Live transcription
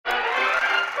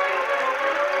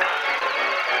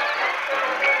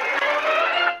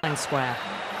square.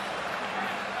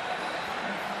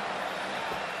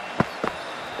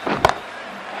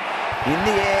 In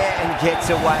the air and gets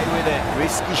away with it.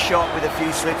 Risky shot with a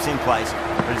few slips in place,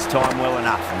 but it's timed well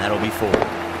enough, and that'll be 4.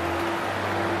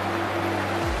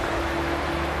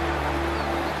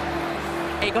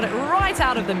 He got it right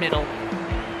out of the middle.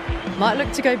 Might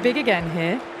look to go big again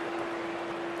here.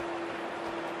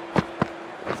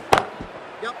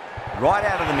 Right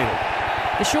out of the middle.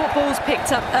 The short ball's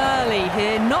picked up early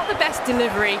here. Not the best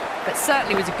delivery, but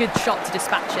certainly was a good shot to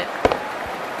dispatch it.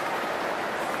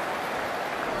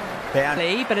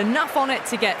 But enough on it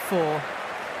to get 4.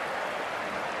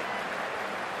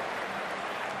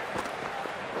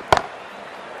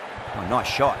 Oh, nice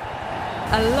shot.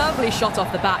 A lovely shot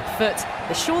off the back foot.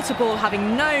 The shorter ball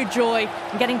having no joy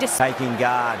and getting taking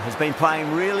guard. Has been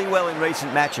playing really well in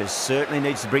recent matches. Certainly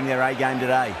needs to bring their A game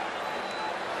today.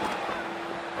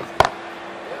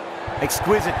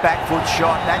 Exquisite back foot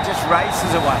shot. That just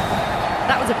races away.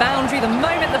 That was a boundary the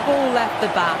moment the ball left the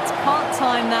bat. Can't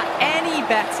time that any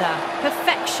better.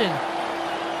 Perfection.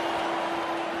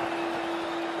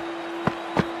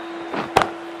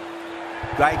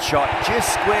 Great shot,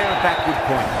 just square of backward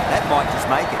point. That might just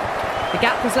make it. The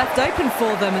gap was left open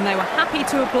for them and they were happy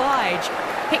to oblige.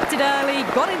 Picked it early,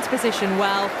 got into position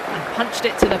well and punched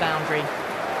it to the boundary.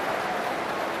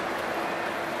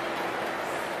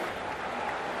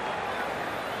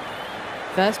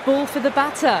 First ball for the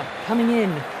batter, coming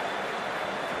in.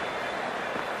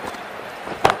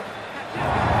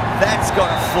 That's got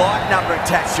a flight number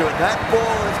attached to it. That ball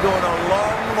has gone a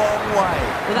long, long way.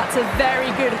 Well, that's a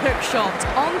very good hook shot.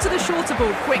 Onto the shorter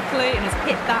ball quickly and has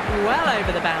hit that well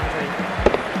over the boundary.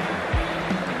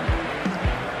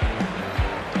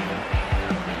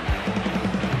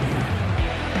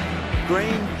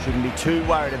 Green shouldn't be too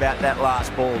worried about that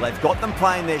last ball. They've got them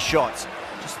playing their shots.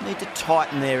 Just need to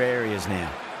tighten their areas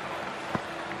now.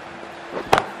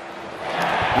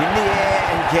 In the air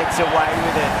and gets away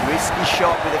with it. Risky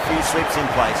shot with a few slips in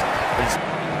place.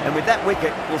 And with that wicket,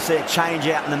 we'll see a change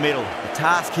out in the middle. The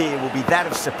task here will be that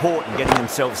of support and getting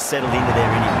themselves settled into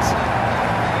their innings.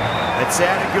 It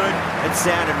sounded good. It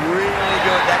sounded really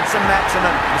good. That's a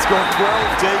maximum. It's gone 12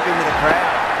 deep into the crowd.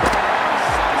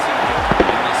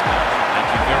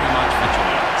 Thank you very much for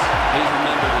joining us. Please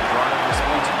remember to drive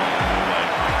responsibly on your way.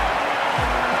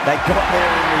 They got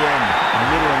there in the end.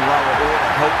 Middle and lower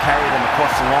order helped carry them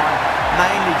across the line,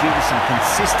 mainly due to some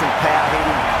consistent power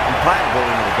hitting and playing the ball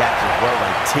into the gaps as well.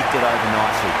 They ticked it over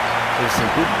nicely. There was some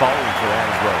good bowling throughout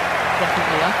as well.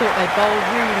 Definitely. I thought they bowled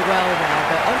really well there,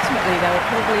 but ultimately they were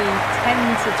probably 10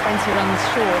 to 20 runs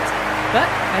short. But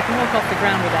they can walk off the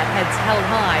ground with their heads held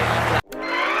high after that.